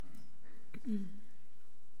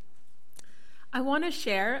I want to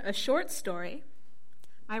share a short story.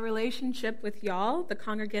 My relationship with y'all, the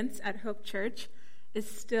congregants at Hope Church, is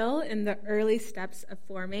still in the early steps of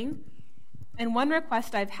forming. And one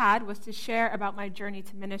request I've had was to share about my journey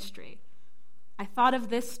to ministry. I thought of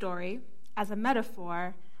this story as a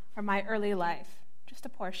metaphor for my early life, just a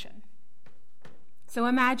portion. So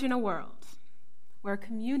imagine a world where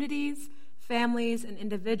communities, families, and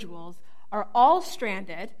individuals are all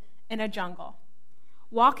stranded in a jungle,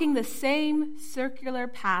 walking the same circular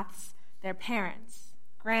paths their parents,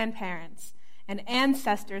 grandparents, and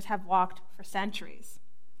ancestors have walked for centuries.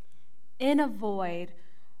 In a void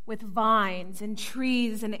with vines and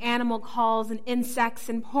trees and animal calls and insects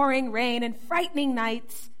and pouring rain and frightening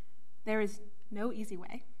nights, there is no easy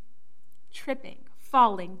way. Tripping,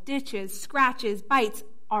 falling, ditches, scratches, bites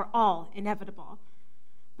are all inevitable.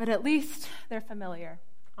 But at least they're familiar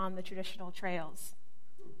on the traditional trails.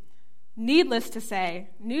 Needless to say,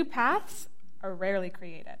 new paths are rarely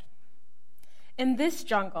created. In this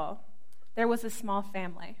jungle, there was a small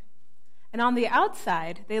family. And on the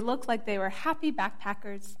outside, they looked like they were happy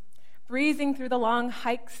backpackers, breezing through the long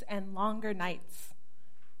hikes and longer nights.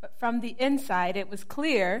 But from the inside, it was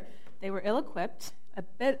clear they were ill-equipped, a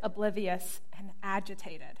bit oblivious, and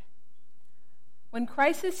agitated. When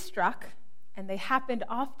crisis struck, and they happened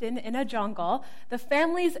often in a jungle, the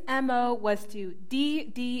family's MO was to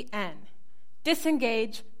DDN,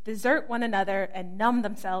 disengage, desert one another, and numb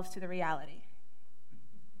themselves to the reality.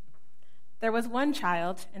 There was one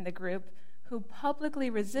child in the group who publicly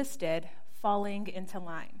resisted falling into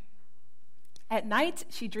line. At night,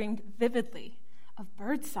 she dreamed vividly of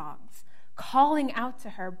bird songs, calling out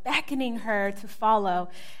to her, beckoning her to follow.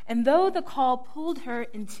 And though the call pulled her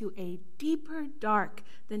into a deeper dark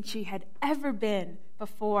than she had ever been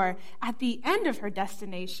before, at the end of her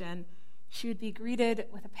destination, she would be greeted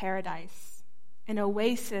with a paradise, an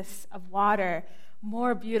oasis of water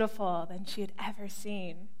more beautiful than she had ever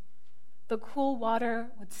seen. The cool water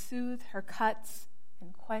would soothe her cuts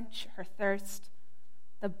and quench her thirst.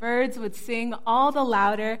 The birds would sing all the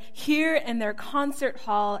louder here in their concert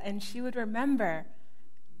hall, and she would remember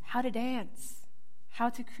how to dance, how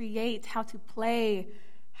to create, how to play,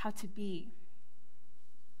 how to be.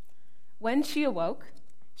 When she awoke,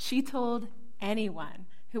 she told anyone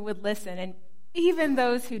who would listen, and even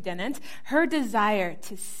those who didn't, her desire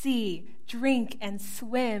to see, drink, and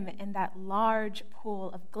swim in that large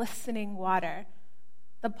pool of glistening water.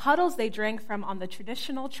 The puddles they drank from on the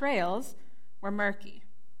traditional trails were murky,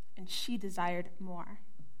 and she desired more.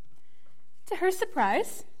 To her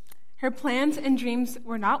surprise, her plans and dreams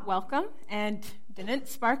were not welcome and didn't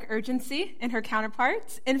spark urgency in her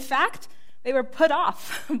counterparts. In fact, they were put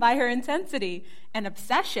off by her intensity and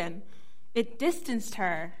obsession. It distanced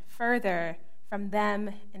her further from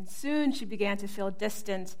them, and soon she began to feel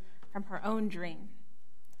distant from her own dream.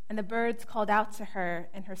 And the birds called out to her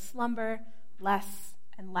in her slumber less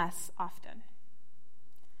and less often.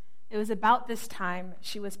 It was about this time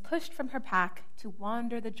she was pushed from her pack to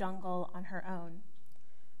wander the jungle on her own.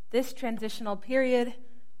 This transitional period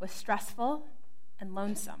was stressful and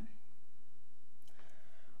lonesome.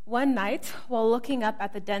 One night, while looking up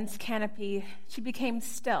at the dense canopy, she became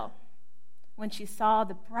still when she saw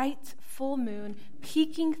the bright full moon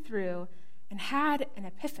peeking through and had an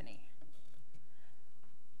epiphany.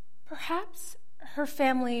 Perhaps her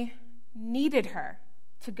family needed her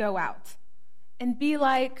to go out and be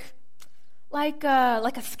like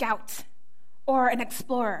a scout or an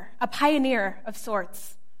explorer, a pioneer of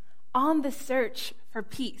sorts, on the search for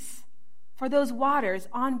peace, for those waters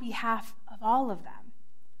on behalf of all of them.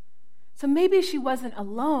 So maybe she wasn't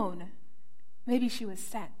alone, maybe she was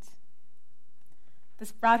sent.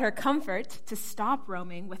 This brought her comfort to stop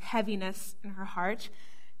roaming with heaviness in her heart.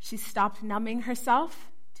 She stopped numbing herself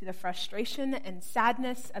to the frustration and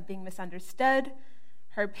sadness of being misunderstood,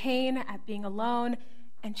 her pain at being alone,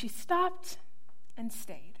 and she stopped and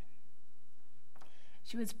stayed.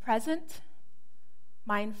 She was present,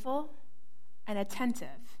 mindful, and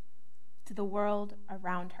attentive to the world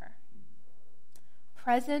around her.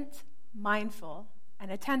 Present, mindful,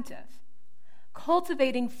 and attentive,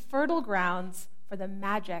 cultivating fertile grounds for the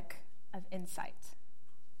magic of insight.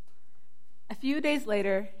 A few days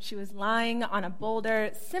later, she was lying on a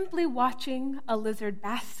boulder, simply watching a lizard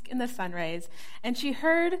bask in the sun rays, and she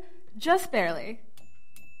heard, just barely,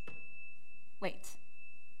 wait.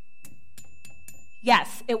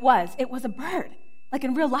 Yes, it was. It was a bird. Like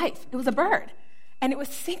in real life, it was a bird. And it was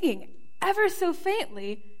singing ever so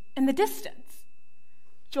faintly in the distance.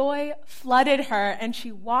 Joy flooded her, and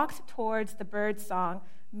she walked towards the bird song,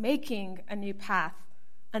 making a new path,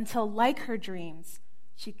 until, like her dreams,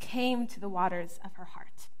 she came to the waters of her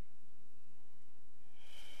heart.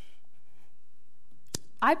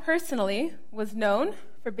 I personally was known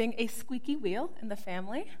for being a squeaky wheel in the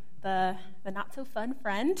family, the not-so-fun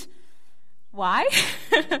friend. Why?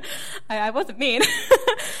 I wasn't mean.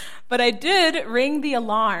 But I did ring the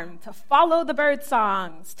alarm to follow the bird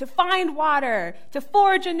songs, to find water, to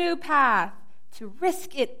forge a new path, to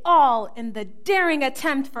risk it all in the daring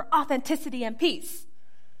attempt for authenticity and peace,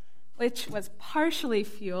 which was partially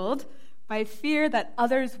fueled by fear that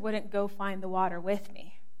others wouldn't go find the water with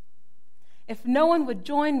me. If no one would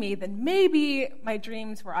join me, then maybe my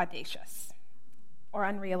dreams were audacious or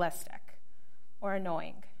unrealistic or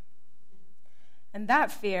annoying. And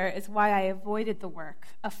that fear is why I avoided the work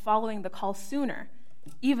of following the call sooner,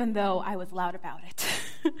 even though I was loud about it.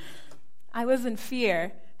 I was in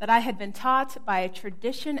fear that I had been taught by a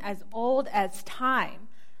tradition as old as time,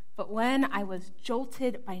 but when I was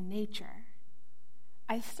jolted by nature,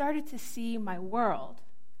 I started to see my world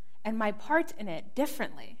and my part in it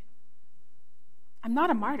differently. I'm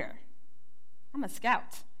not a martyr. I'm a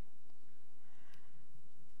scout.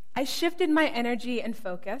 I shifted my energy and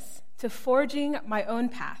focus to forging my own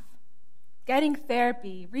path, getting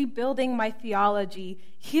therapy, rebuilding my theology,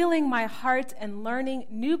 healing my heart, and learning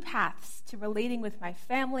new paths to relating with my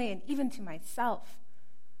family and even to myself.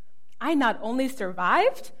 I not only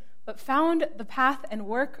survived, but found the path and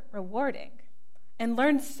work rewarding and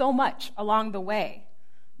learned so much along the way.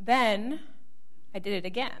 Then I did it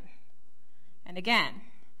again. And again,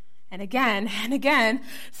 and again, and again.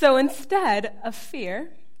 So instead of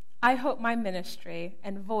fear, I hope my ministry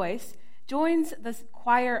and voice joins the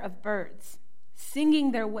choir of birds,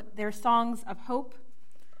 singing their songs of hope,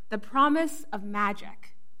 the promise of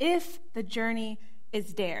magic, if the journey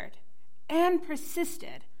is dared and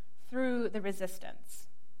persisted through the resistance.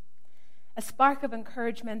 A spark of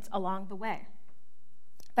encouragement along the way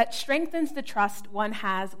that strengthens the trust one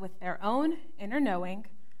has with their own inner knowing,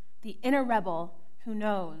 the inner rebel who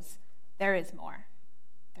knows there is more.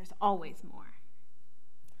 There's always more.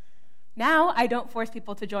 Now I don't force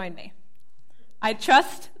people to join me. I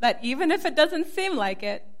trust that even if it doesn't seem like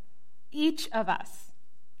it, each of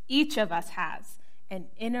us has an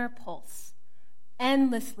inner pulse,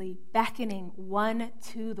 endlessly beckoning one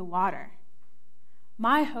to the water.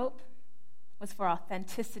 My hope was for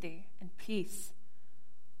authenticity and peace.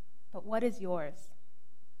 But what is yours?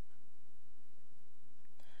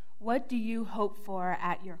 What do you hope for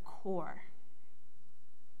at your core?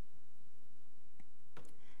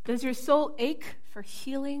 Does your soul ache for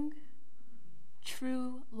healing,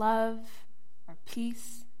 true love, or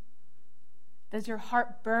peace? Does your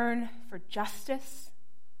heart burn for justice?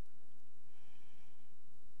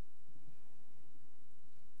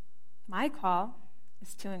 My call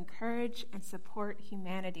is to encourage and support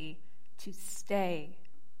humanity to stay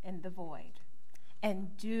in the void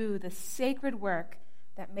and do the sacred work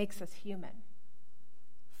that makes us human,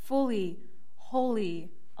 fully,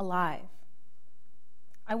 wholly alive.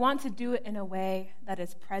 I want to do it in a way that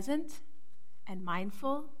is present and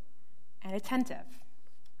mindful and attentive.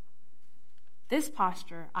 This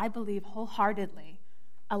posture, I believe wholeheartedly,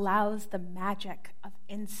 allows the magic of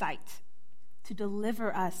insight to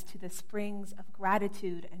deliver us to the springs of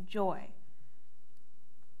gratitude and joy.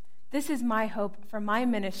 This is my hope for my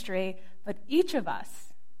ministry, but each of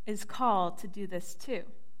us is called to do this too.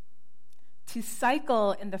 To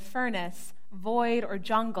cycle in the furnace, void, or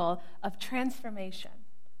jungle of transformation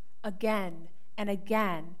again and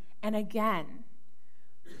again and again.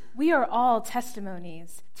 We are all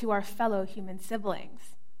testimonies to our fellow human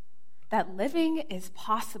siblings that living is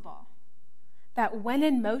possible, that when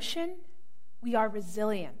in motion, we are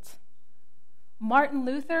resilient. Martin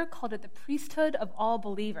Luther called it the priesthood of all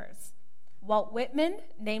believers. Walt Whitman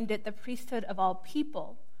named it the priesthood of all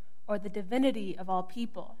people, or the divinity of all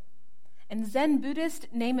people. And Zen Buddhists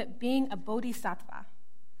name it being a bodhisattva.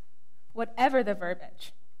 Whatever the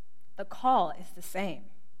verbiage, the call is the same.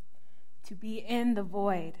 To be in the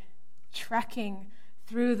void, trekking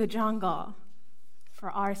through the jungle for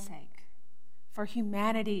our sake, for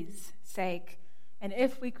humanity's sake, and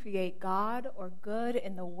if we create God or good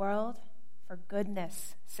in the world, for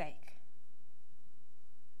goodness' sake.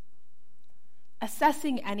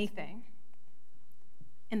 Assessing anything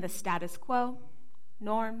in the status quo,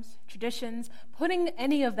 norms, traditions, putting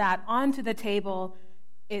any of that onto the table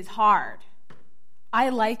is hard. I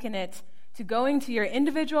liken it to going to your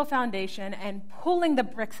individual foundation and pulling the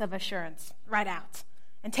bricks of assurance right out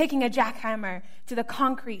and taking a jackhammer to the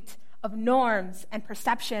concrete of norms and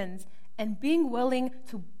perceptions and being willing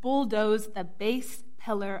to bulldoze the base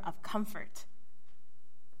pillar of comfort.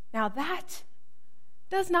 Now that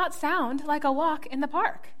does not sound like a walk in the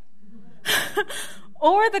park,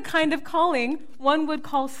 or the kind of calling one would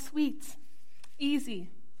call sweet,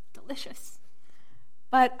 easy, delicious.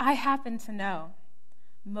 But I happen to know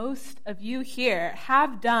most of you here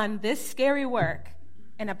have done this scary work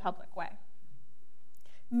in a public way.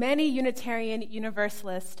 Many Unitarian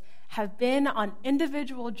Universalists have been on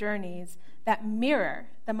individual journeys that mirror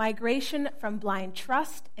the migration from blind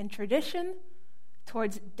trust in tradition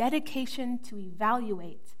towards dedication to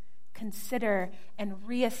evaluate, consider, and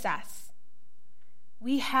reassess.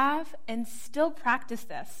 We have and still practice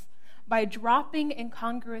this by dropping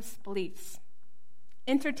incongruous beliefs,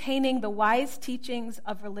 entertaining the wise teachings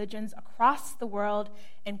of religions across the world,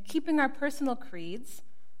 and keeping our personal creeds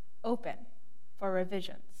open for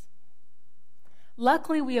revisions.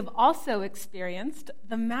 Luckily, we have also experienced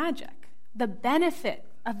the magic, the benefit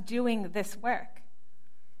of doing this work.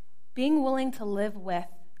 Being willing to live with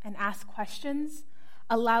and ask questions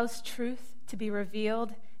allows truth to be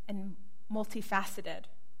revealed and multifaceted.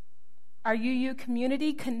 Our UU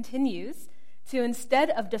community continues to, instead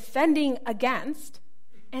of defending against,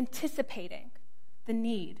 anticipating the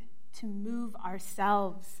need to move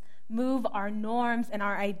ourselves, move our norms and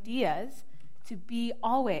our ideas to be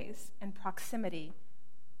always in proximity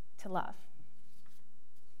to love,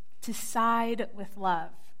 to side with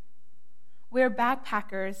love. We're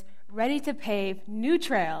backpackers ready to pave new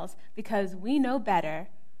trails because we know better.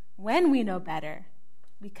 When we know better,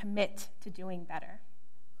 we commit to doing better.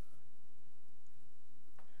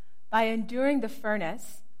 By enduring the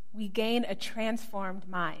furnace, we gain a transformed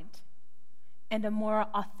mind and a more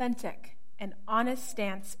authentic and honest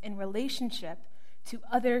stance in relationship to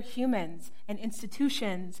other humans and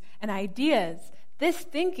institutions and ideas. This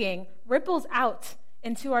thinking ripples out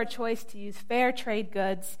into our choice to use fair trade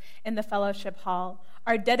goods in the fellowship hall,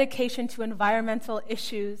 our dedication to environmental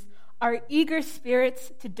issues, our eager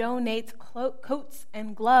spirits to donate coats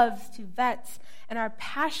and gloves to vets, and our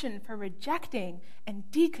passion for rejecting and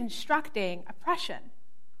deconstructing oppression.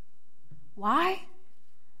 Why?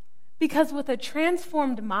 Because with a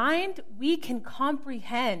transformed mind, we can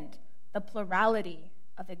comprehend the plurality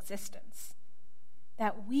of existence,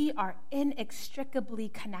 that we are inextricably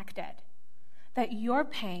connected, that your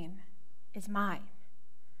pain is mine,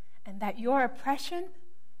 and that your oppression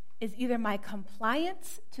is either my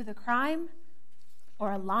compliance to the crime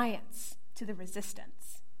or alliance to the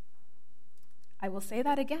resistance. I will say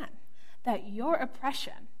that again, that your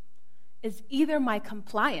oppression is either my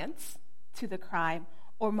compliance to the crime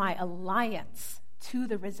or my alliance to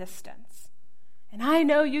the resistance. And I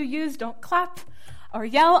know UUs don't clap or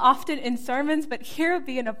yell often in sermons, but here would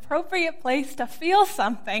be an appropriate place to feel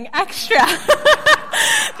something extra.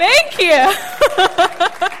 Thank you.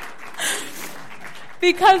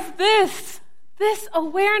 Because this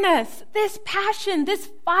awareness, this passion, this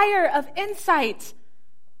fire of insight,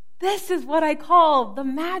 this is what I call the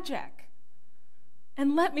magic.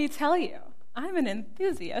 And let me tell you, I'm an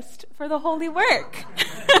enthusiast for the holy work.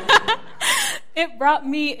 It brought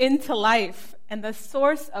me into life, and the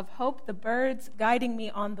source of hope, the birds guiding me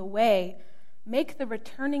on the way, make the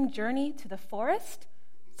returning journey to the forest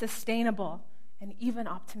sustainable and even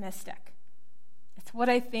optimistic. It's what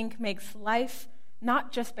I think makes life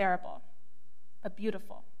not just bearable, but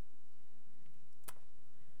beautiful.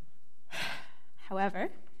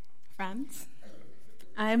 However, friends,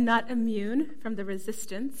 I am not immune from the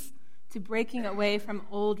resistance to breaking away from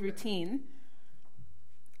old routine.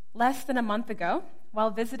 Less than a month ago,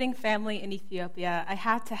 while visiting family in Ethiopia, I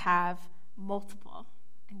had to have multiple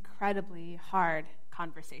incredibly hard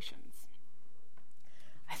conversations.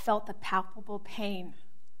 I felt the palpable pain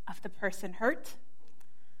of the person hurt,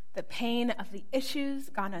 the pain of the issues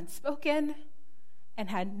gone unspoken, and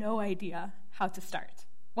had no idea how to start.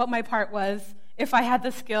 What my part was, if I had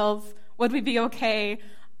the skills, would we be okay?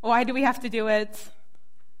 Why do we have to do it?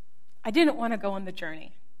 I didn't want to go on the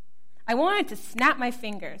journey. I wanted to snap my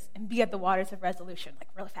fingers and be at the waters of resolution, like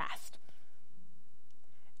really fast.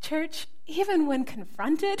 Church, even when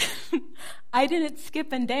confronted, I didn't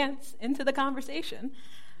skip and dance into the conversation.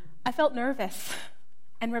 I felt nervous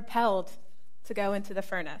and repelled to go into the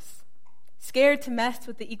furnace. Scared to mess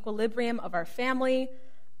with the equilibrium of our family,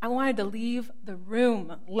 I wanted to leave the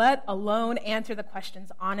room, let alone answer the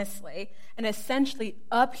questions honestly, and essentially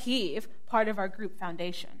upheave part of our group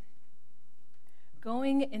foundation.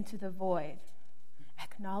 Going into the void,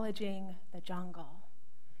 acknowledging the jungle,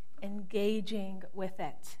 engaging with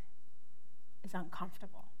it, is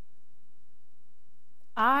uncomfortable.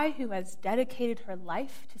 I, who has dedicated her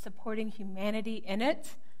life to supporting humanity in it,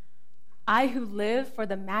 I who live for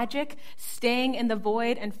the magic staying in the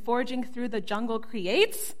void and forging through the jungle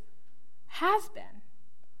creates, has been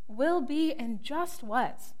will be and just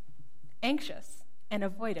was anxious and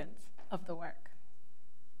avoidant of the work.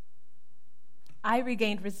 I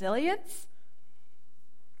regained resilience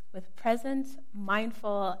with present,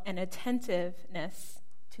 mindful, and attentiveness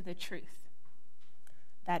to the truth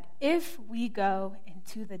that if we go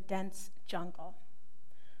into the dense jungle,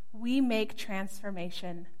 we make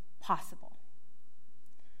transformation possible.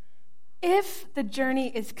 If the journey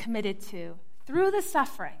is committed to, through the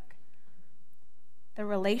suffering, the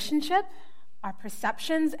relationship, our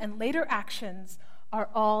perceptions, and later actions are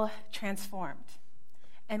all transformed.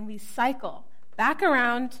 And we cycle back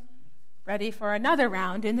around, ready for another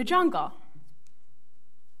round in the jungle.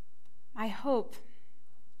 My hope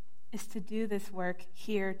is to do this work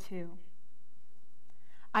here too.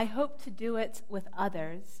 I hope to do it with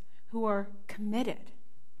others who are committed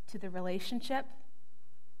to the relationship,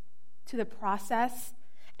 to the process,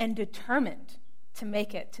 and determined to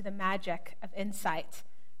make it to the magic of insight,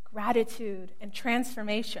 gratitude, and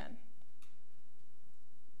transformation.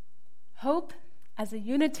 Hope, as a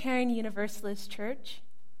Unitarian Universalist church,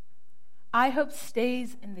 I hope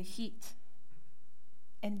stays in the heat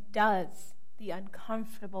and does the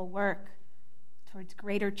uncomfortable work towards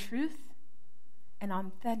greater truth and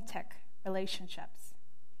authentic relationships.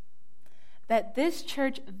 That this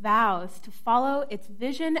church vows to follow its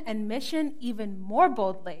vision and mission even more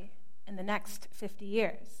boldly in the next 50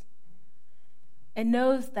 years, and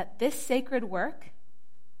knows that this sacred work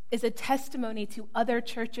is a testimony to other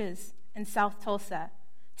churches in South Tulsa,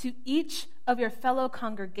 to each of your fellow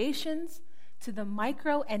congregations, to the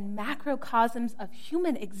micro and macrocosms of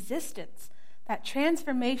human existence, that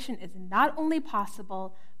transformation is not only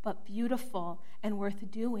possible, but beautiful and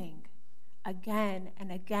worth doing again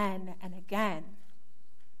and again and again.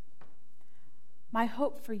 My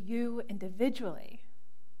hope for you individually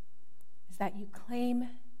is that you claim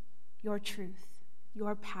your truth,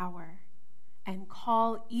 your power, and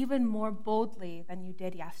call even more boldly than you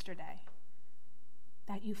did yesterday.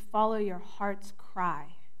 That you follow your heart's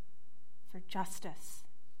cry for justice,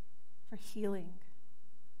 for healing.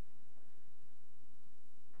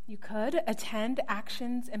 You could attend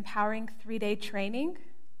Actions Empowering 3-day training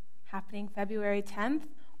happening February 10th,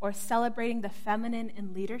 or celebrating the feminine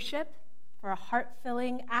in leadership for a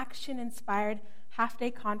heart-filling, action-inspired half-day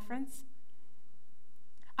conference.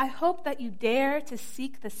 I hope that you dare to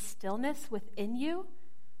seek the stillness within you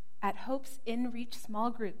at Hope's In-Reach small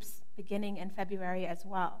groups beginning in February as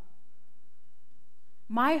well.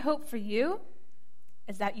 My hope for you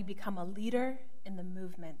is that you become a leader in the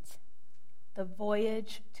movement, the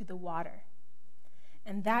voyage to the water,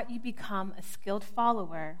 and that you become a skilled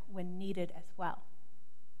follower when needed as well.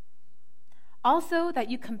 Also, that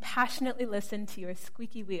you compassionately listen to your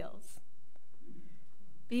squeaky wheels,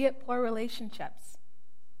 be it poor relationships,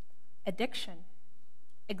 addiction,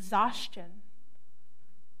 exhaustion,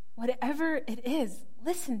 whatever it is,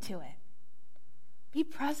 listen to it. Be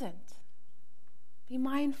present. Be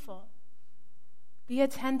mindful. Be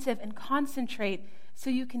attentive and concentrate so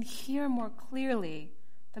you can hear more clearly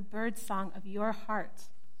the bird song of your heart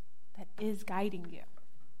that is guiding you.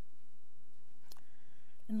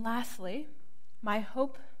 And lastly, my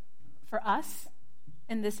hope for us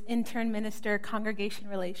in this intern-minister congregation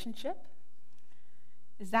relationship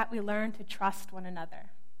is that we learn to trust one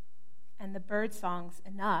another and the bird songs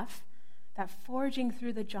enough that forging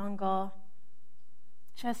through the jungle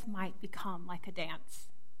just might become like a dance.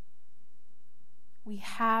 We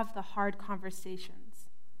have the hard conversations.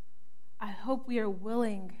 I hope we are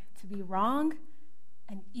willing to be wrong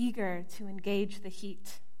and eager to engage the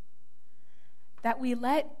heat. That we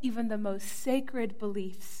let even the most sacred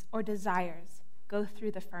beliefs or desires go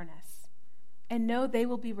through the furnace and know they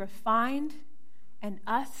will be refined and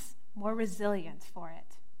us more resilient for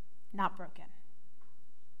it, not broken.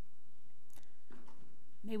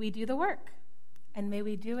 May we do the work, and may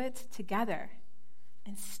we do it together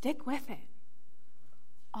and stick with it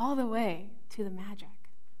all the way to the magic.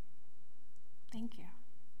 Thank you.